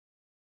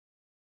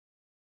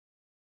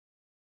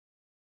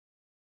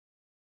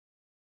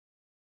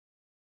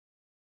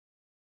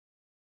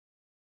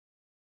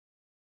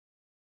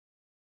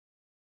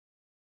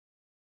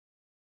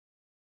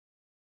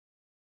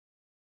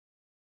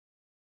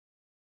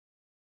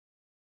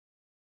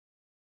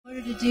In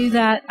order to do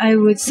that, I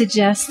would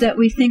suggest that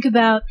we think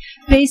about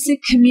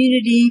basic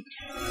community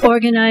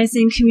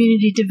organizing,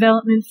 community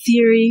development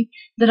theory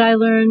that I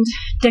learned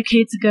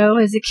decades ago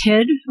as a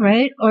kid,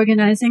 right?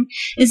 Organizing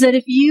is that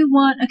if you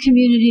want a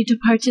community to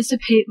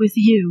participate with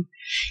you,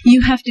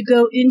 you have to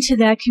go into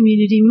that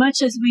community,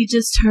 much as we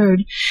just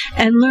heard,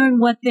 and learn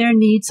what their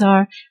needs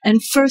are,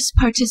 and first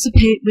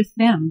participate with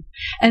them.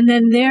 And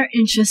then their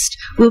interest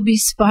will be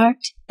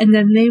sparked, and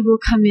then they will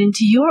come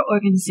into your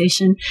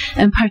organization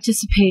and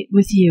participate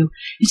with you.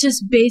 It's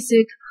just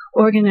basic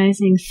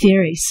organizing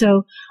theory.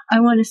 So I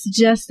want to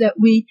suggest that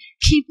we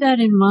keep that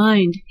in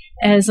mind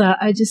as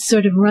I just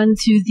sort of run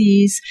through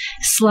these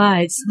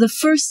slides. The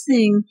first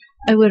thing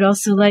I would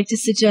also like to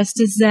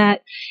suggest is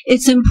that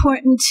it's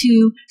important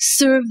to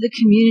serve the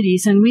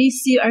communities, and we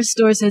see our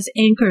stores as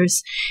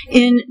anchors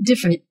in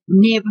different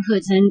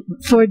neighborhoods and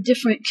for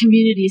different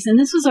communities. And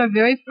this was our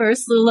very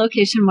first little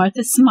location.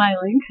 Martha's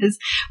smiling because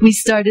we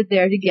started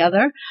there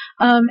together.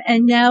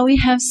 And now we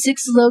have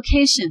 6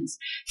 locations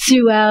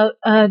throughout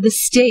the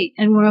state,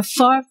 and we're a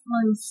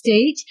far-flung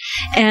state.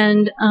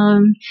 And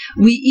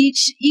we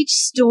each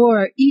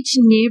store, each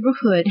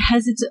neighborhood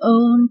has its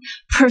own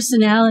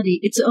personality,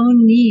 its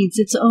own needs,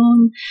 its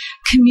own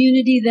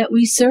community that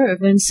we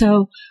serve. And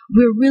so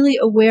we're really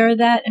aware of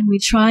that, and we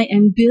try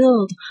and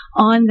build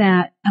on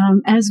that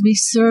as we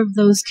serve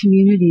those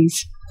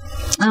communities.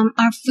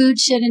 Our Food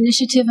Shed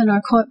Initiative and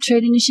our Co-op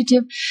Trade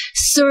Initiative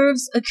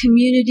serves a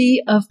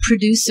community of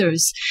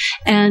producers.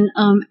 And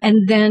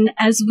then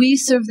as we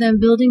serve them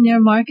building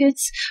their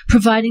markets,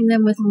 providing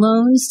them with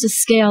loans to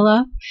scale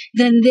up,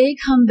 then they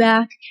come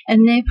back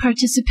and they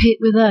participate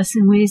with us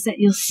in ways that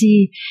you'll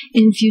see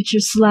in future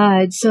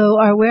slides. So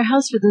our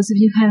warehouse, for those of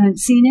you who haven't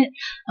seen it,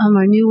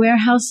 our new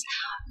warehouse,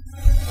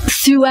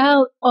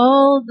 throughout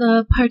all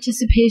the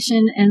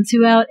participation and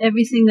throughout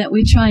everything that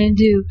we try and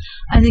do,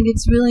 I think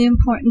it's really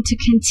important to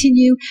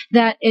continue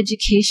that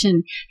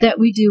education that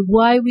we do,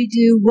 why we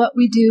do, what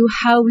we do,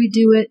 how we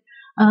do it,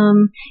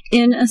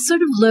 in a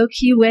sort of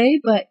low-key way,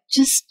 but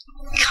just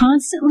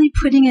constantly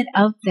putting it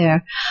out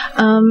there.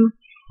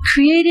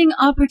 Creating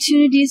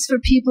opportunities for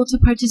people to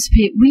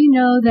participate. We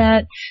know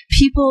that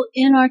people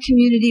in our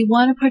community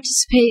want to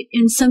participate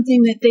in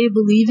something that they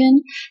believe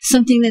in,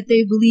 something that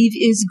they believe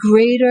is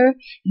greater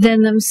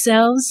than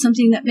themselves,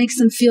 something that makes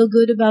them feel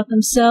good about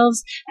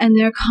themselves and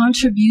their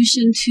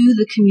contribution to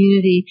the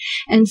community.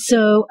 And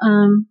so,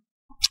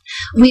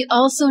 we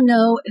also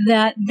know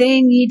that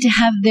they need to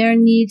have their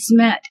needs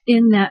met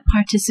in that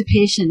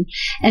participation.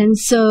 And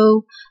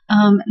so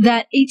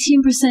that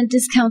 18%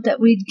 discount that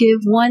we'd give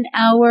 1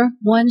 hour,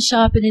 one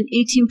shop at an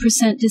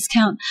 18%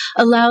 discount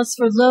allows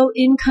for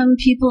low-income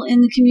people in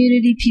the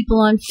community,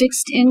 people on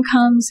fixed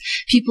incomes,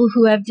 people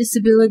who have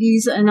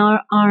disabilities and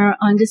are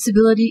on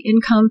disability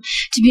income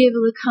to be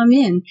able to come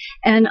in.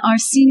 And our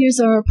seniors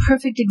are a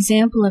perfect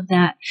example of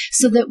that,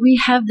 so that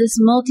we have this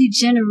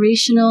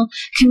multi-generational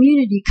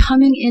community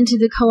coming into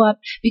the co-op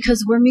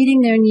because we're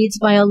meeting their needs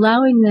by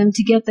allowing them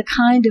to get the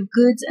kind of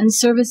goods and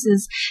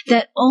services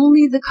that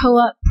only the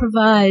co-op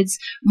provides,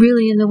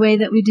 really in the way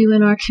that we do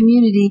in our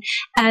community,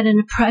 at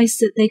a price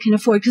that they can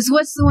afford. Because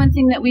what's the one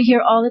thing that we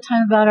hear all the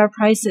time about our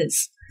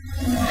prices?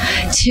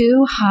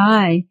 Too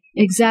high.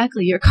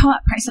 Exactly. Your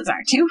co-op prices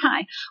are too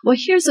high. Well,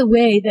 here's a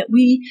way that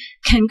we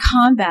can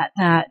combat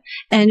that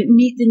and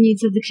meet the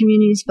needs of the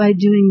communities by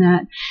doing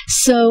that.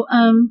 So,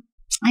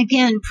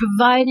 again,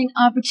 providing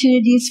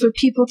opportunities for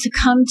people to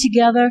come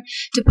together,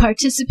 to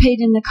participate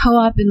in the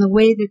co-op in the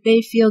way that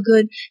they feel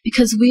good,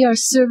 because we are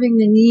serving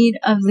the need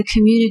of the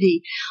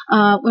community.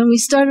 When we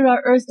started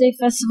our Earth Day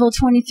Festival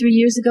 23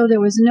 years ago, there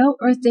was no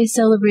Earth Day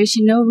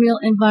celebration, no real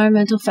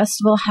environmental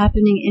festival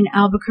happening in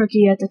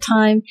Albuquerque at the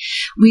time.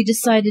 We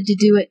decided to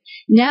do it.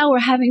 Now we're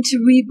having to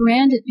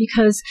rebrand it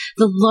because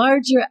the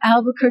larger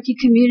Albuquerque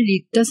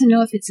community doesn't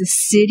know if it's a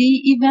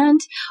city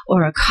event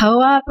or a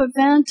co-op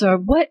event or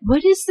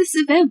what is this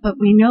event? But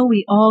we know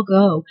we all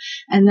go,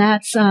 and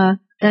that's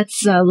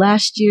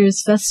last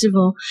year's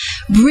festival.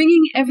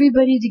 Bringing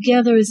everybody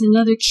together is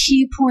another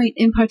key point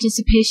in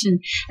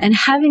participation, and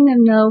having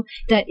them know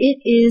that it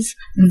is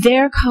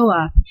their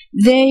co-op.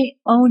 They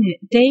own it.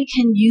 They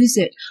can use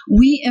it.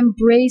 We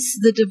embrace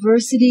the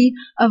diversity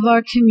of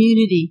our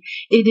community.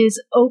 It is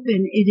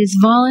open. It is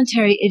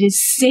voluntary. It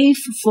is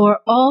safe for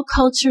all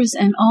cultures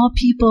and all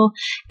people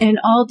and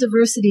all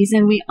diversities,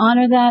 and we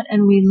honor that,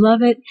 and we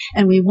love it,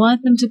 and we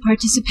want them to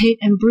participate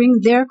and bring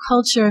their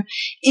culture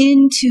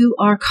into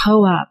our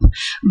co-op.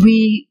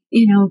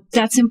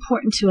 That's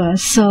important to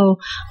us. So,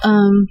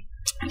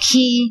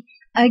 key,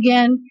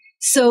 again,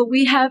 so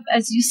we have,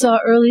 as you saw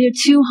earlier,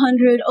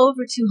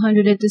 over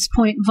 200 at this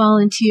point,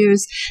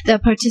 volunteers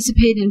that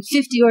participate in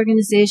 50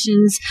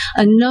 organizations,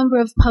 a number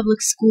of public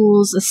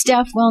schools, a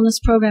staff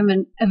wellness program,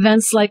 and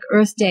events like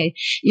Earth Day.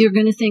 You're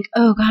going to think,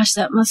 oh gosh,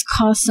 that must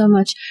cost so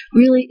much.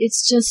 Really,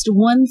 it's just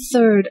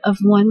 1/3 of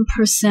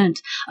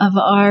 1% of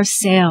our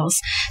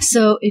sales.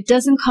 So it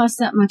doesn't cost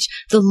that much.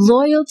 The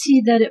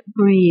loyalty that it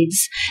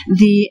breeds,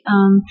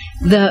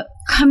 the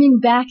coming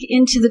back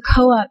into the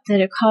co-op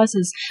that it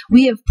causes.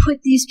 We have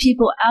put these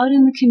people out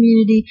in the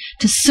community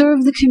to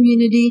serve the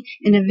community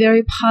in a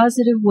very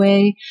positive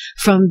way,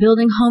 from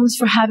building homes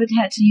for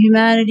Habitat to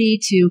Humanity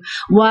to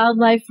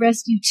wildlife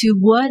rescue to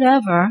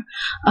whatever.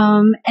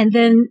 And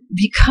then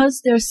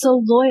because they're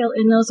so loyal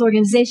in those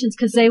organizations,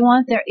 because they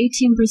want their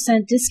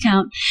 18%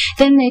 discount,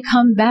 then they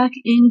come back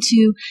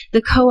into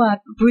the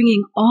co-op,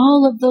 bringing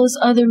all of those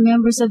other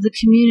members of the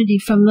community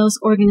from those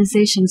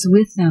organizations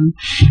with them.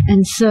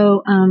 And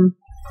so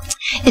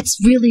it's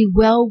really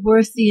well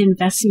worth the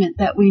investment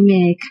that we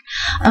make.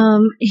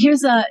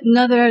 Here's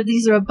another,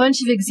 these are a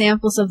bunch of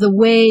examples of the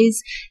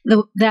ways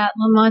that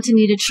La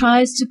Montanita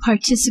tries to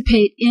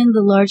participate in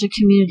the larger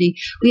community.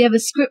 We have a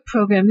script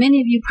program. Many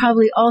of you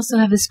probably also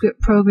have a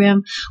script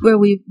program where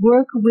we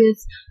work with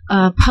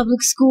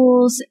public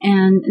schools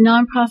and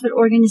nonprofit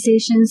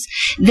organizations.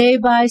 They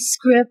buy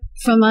script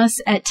from us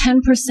at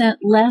 10%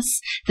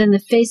 less than the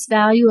face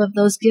value of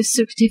those gift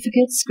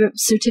certificates, script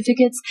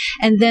certificates,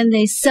 and then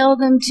they sell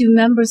them to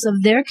members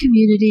of their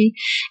community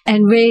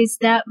and raise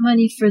that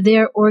money for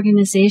their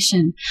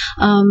organization.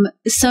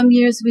 Some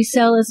years we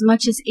sell as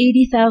much as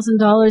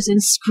 $80,000 in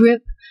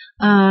script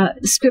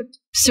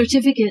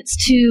certificates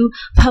to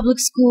public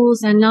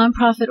schools and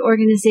nonprofit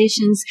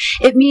organizations.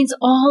 It means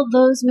all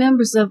those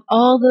members of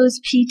all those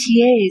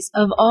PTAs,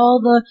 of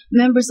all the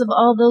members of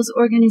all those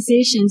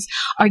organizations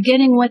are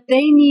getting what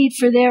they need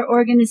for their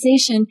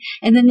organization,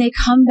 and then they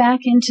come back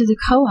into the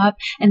co-op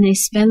and they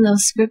spend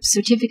those script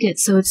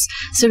certificates. So it's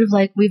sort of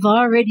like we've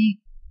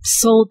already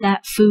sold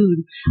that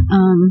food.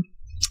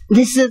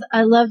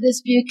 I love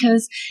this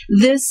because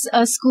this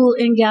school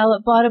in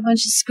Gallup bought a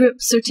bunch of script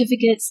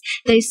certificates.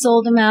 They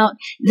sold them out.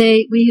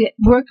 We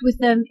worked with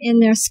them in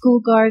their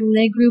school garden.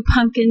 They grew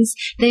pumpkins.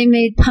 They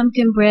made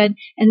pumpkin bread,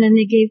 and then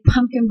they gave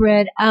pumpkin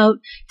bread out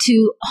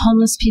to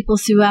homeless people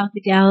throughout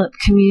the Gallup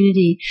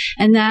community.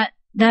 And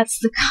that's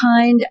the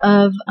kind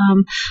of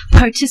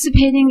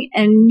participating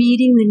and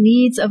meeting the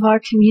needs of our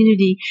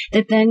community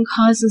that then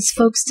causes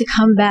folks to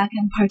come back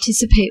and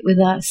participate with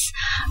us.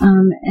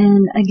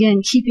 And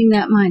again, keeping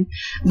that in mind.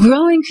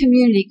 Growing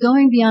community,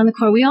 going beyond the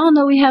core. We all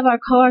know we have our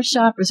core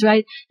shoppers,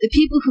 right? The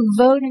people who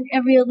vote in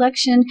every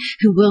election,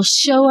 who will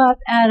show up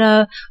at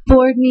a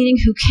board meeting,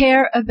 who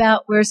care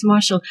about, where's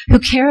Marshall, who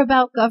care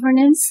about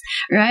governance,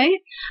 right?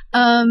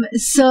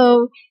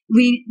 So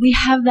we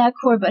have that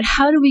core, but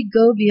how do we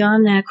go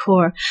beyond that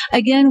core?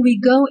 Again, we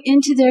go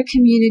into their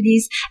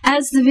communities,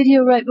 as the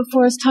video right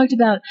before us talked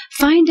about,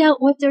 find out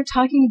what they're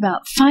talking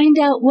about, find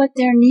out what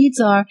their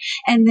needs are,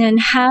 and then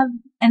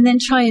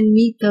try and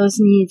meet those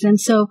needs. And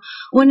so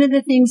one of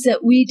the things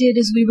that we did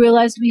is we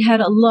realized we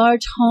had a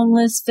large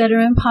homeless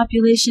veteran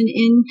population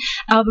in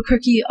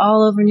Albuquerque,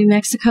 all over New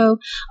Mexico.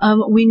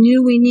 We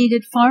knew we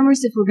needed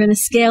farmers if we're going to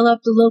scale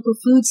up the local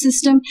food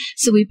system.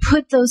 So we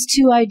put those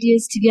two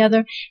ideas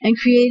together and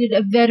created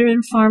a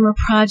veteran farmer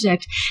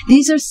project.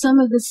 These are some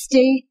of the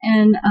state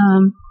and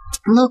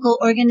local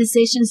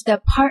organizations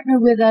that partner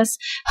with us,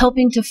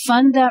 helping to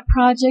fund that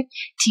project,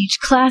 teach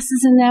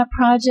classes in that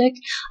project,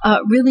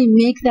 really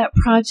make that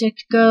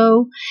project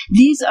go.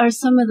 These are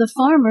some of the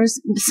farmers,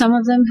 some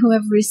of them who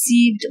have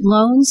received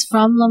loans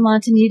from La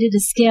Montanita to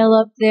scale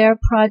up their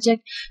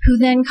project, who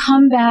then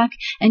come back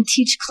and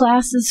teach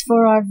classes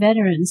for our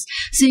veterans.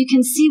 So you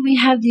can see we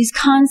have these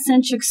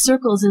concentric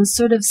circles and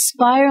sort of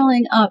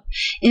spiraling up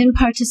in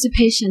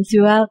participation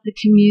throughout the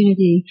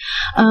community.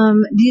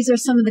 These are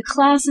some of the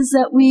classes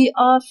that we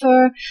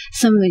offer.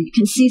 You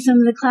can see some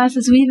of the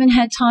classes. We even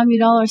had Tom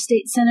Udall, our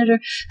state senator,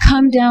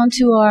 come down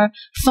to our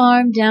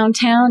farm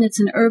downtown. It's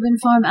an urban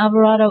farm,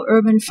 Alvarado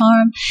Urban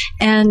Farm,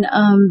 and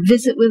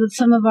visit with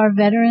some of our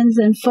veterans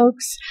and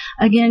folks.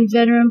 Again,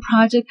 veteran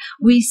project.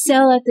 We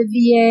sell at the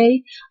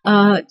VA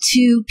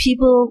to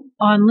people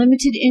on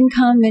limited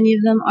income. Many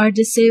of them are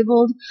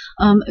disabled.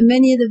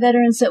 Many of the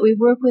veterans that we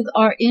work with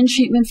are in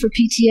treatment for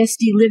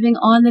PTSD, living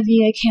on the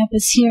VA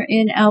campus here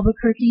in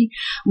Albuquerque.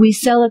 We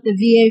sell at the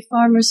VA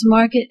Farmers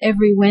Market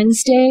every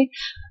Wednesday,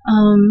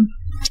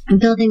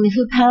 building the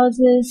hoop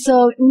houses.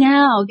 So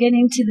now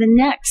getting to the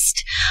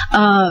next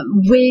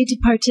way to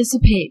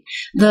participate.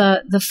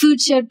 The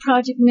food shed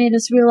project made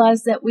us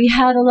realize that we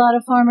had a lot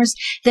of farmers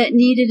that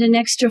needed an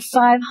extra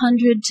 $500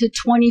 to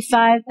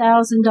 $25,000.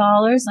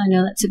 I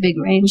know that's a big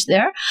range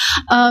there,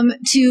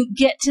 to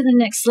get to the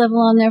next level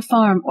on their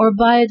farm, or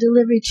buy a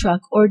delivery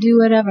truck, or do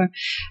whatever.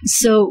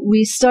 So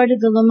we started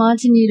the La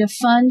Montanita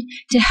Fund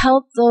to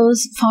help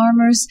those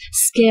farmers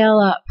scale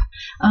up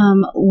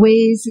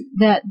ways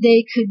that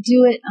they could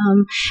do it.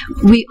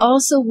 We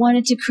also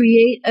wanted to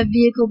create a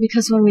vehicle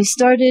because when we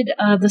started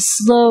the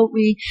Slow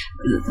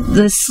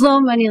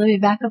Money, let me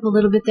back up a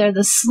little bit there.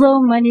 The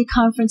Slow Money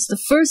Conference, the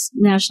first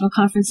national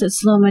conference that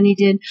Slow Money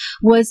did,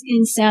 was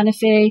in Santa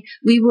Fe.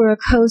 We were a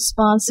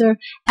co-sponsor.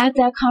 At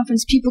that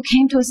conference, people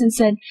came to us and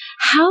said,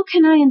 how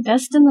can I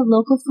invest in the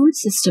local food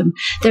system?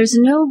 There's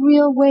no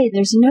real way.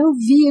 There's no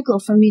vehicle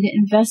for me to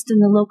invest in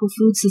the local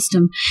food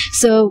system.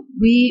 So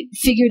we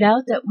figured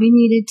out that we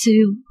needed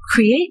to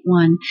create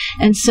one.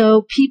 And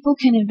so people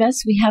can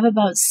invest. We have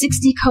about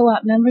 60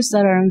 co-op members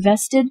that are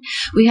invested.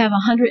 We have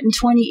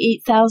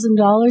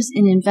 $128,000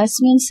 in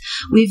investments.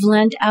 We've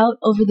lent out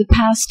over the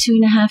past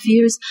 2.5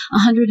 years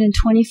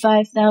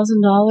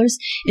 $125,000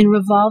 in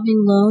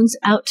revolving loans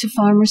out to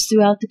farmers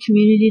throughout the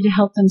community to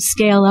help them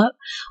scale up.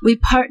 We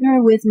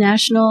partner with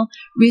National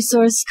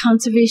Resource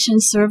Conservation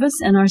Service,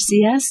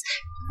 NRCS,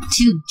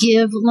 to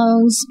give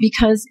loans,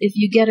 because if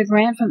you get a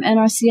grant from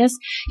NRCS,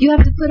 you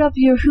have to put up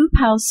your hoop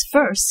house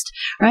first,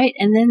 right?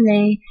 And then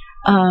they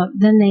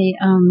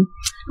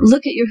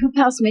look at your hoop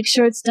house, make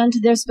sure it's done to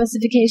their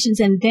specifications,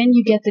 and then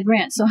you get the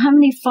grant. So how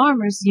many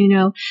farmers,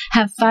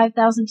 have $5,000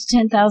 to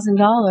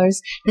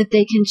 $10,000 that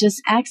they can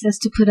just access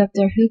to put up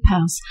their hoop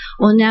house?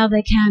 Well, now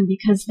they can,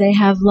 because they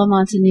have La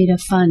Montanita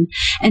Fund.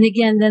 And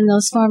again, then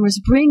those farmers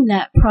bring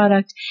that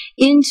product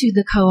into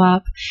the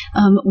co-op.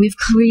 We've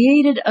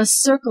created a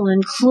circle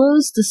and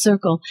closed the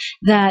circle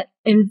that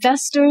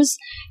investors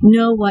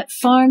know what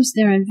farms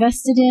they're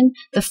invested in.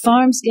 The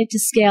farms get to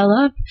scale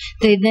up.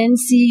 They then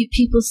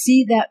people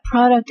see that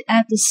product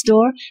at the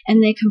store,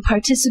 and they can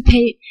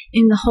participate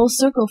in the whole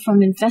circle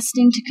from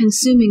investing to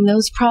consuming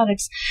those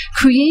products,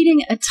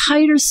 creating a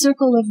tighter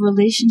circle of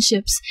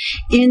relationships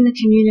in the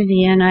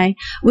community. And I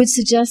would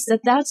suggest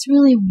that that's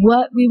really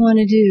what we want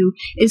to do,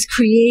 is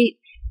create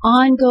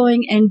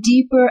ongoing and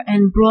deeper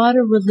and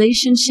broader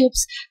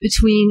relationships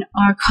between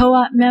our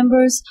co-op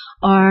members,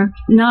 our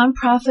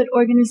nonprofit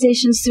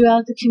organizations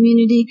throughout the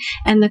community,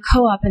 and the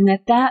co-op, and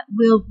that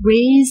will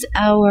raise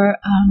our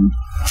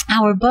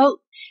boat,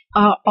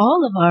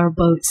 all of our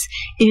boats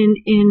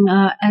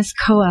as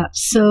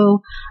co-ops.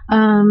 So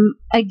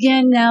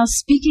again, now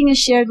speaking a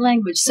shared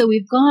language. So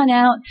we've gone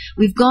out,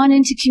 we've gone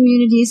into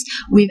communities,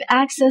 we've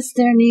accessed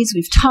their needs,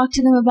 we've talked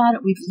to them about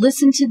it, we've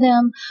listened to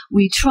them,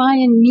 we try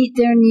and meet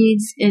their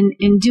needs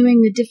in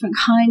doing the different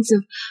kinds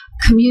of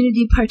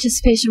community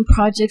participation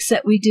projects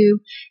that we do.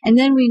 And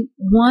then we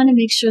want to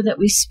make sure that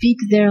we speak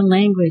their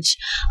language.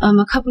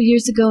 A couple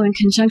years ago, in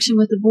conjunction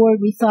with the board,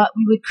 we thought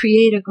we would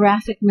create a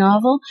graphic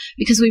novel,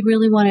 because we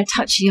really want to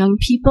touch young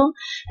people.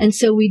 And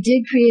so we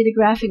did create a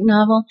graphic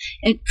novel.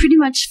 It pretty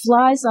much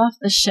flies off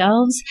the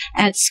shelves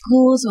at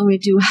schools when we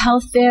do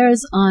health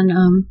fairs on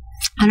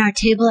our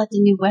table at the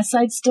new West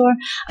Side store.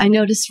 I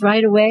noticed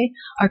right away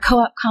our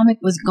co-op comic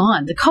was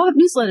gone. The co-op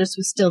newsletters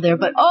were still there,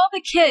 but all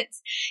the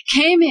kids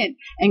came in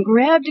and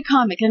grabbed a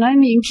comic, and I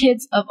mean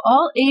kids of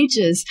all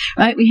ages,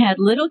 right? We had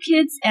little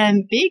kids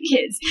and big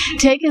kids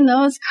taking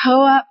those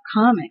co-op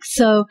comics.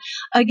 So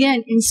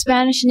again, in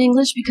Spanish and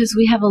English, because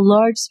we have a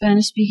large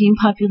Spanish-speaking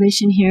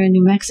population here in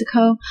New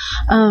Mexico,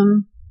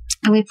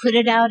 and we put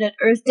it out at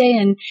Earth Day,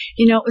 and,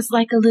 it was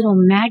like a little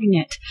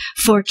magnet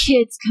for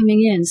kids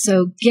coming in.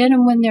 So get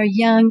them when they're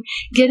young,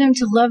 get them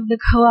to love the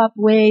co-op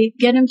way,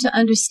 get them to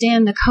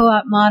understand the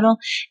co-op model,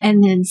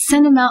 and then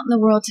send them out in the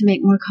world to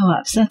make more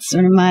co-ops. That's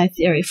sort of my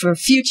theory for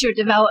future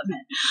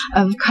development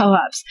of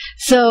co-ops.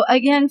 So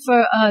again,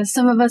 for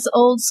some of us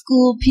old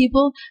school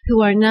people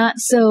who are not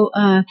so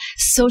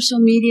social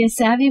media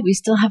savvy, we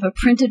still have a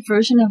printed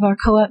version of our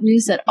co-op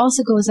news that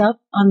also goes up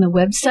on the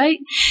website,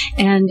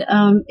 and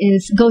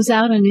goes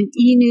out on an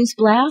e-news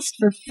blast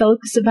for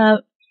folks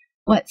about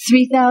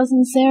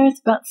 3,000, Sarah?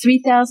 It's about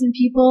 3,000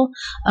 people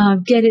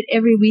get it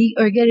every week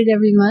or get it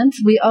every month.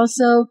 We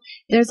also,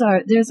 there's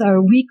our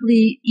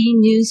weekly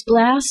e-news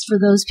blast for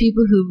those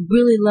people who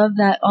really love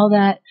all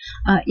that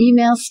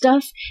email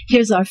stuff.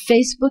 Here's our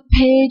Facebook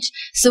page.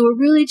 So we're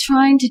really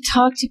trying to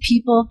talk to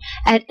people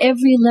at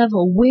every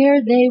level, where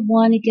they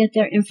want to get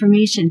their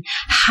information,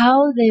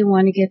 how they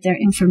want to get their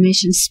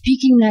information,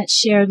 speaking that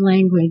shared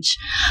language.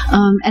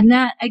 And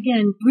that,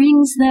 again,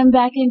 brings them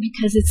back in,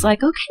 because it's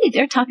like, okay,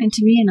 they're talking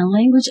to me in a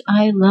language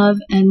I love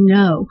and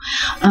know,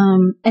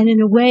 and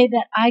in a way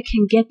that I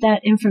can get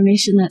that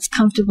information that's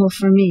comfortable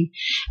for me.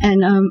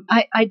 And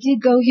I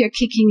did go here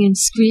kicking and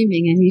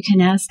screaming, and you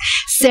can ask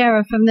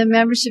Sarah from the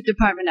membership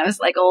department. I was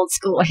like old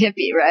school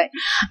hippie, right?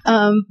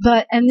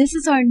 And this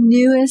is our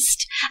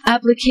newest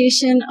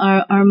application,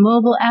 our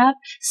mobile app,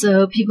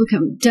 so people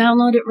can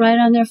download it right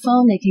on their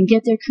phone. They can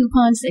get their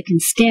coupons. They can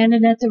scan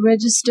it at the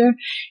register.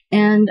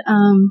 And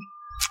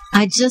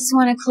I just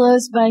want to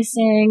close by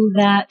saying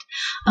that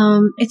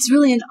it's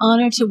really an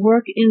honor to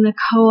work in the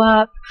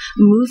co-op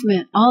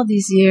movement all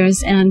these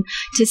years, and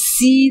to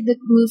see the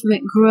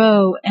movement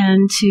grow,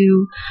 and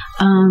to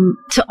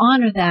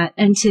honor that,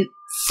 and to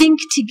think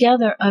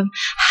together of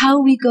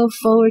how we go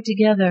forward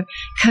together,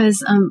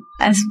 because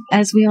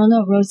as we all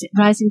know,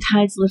 rising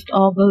tides lift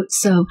all boats.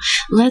 So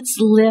let's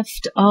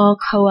lift all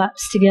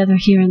co-ops together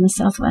here in the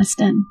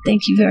Southwest End.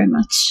 Thank you very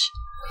much.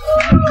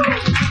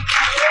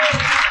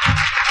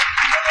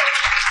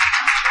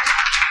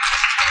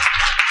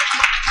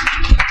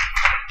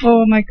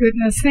 Oh my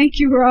goodness. Thank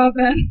you,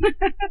 Robin.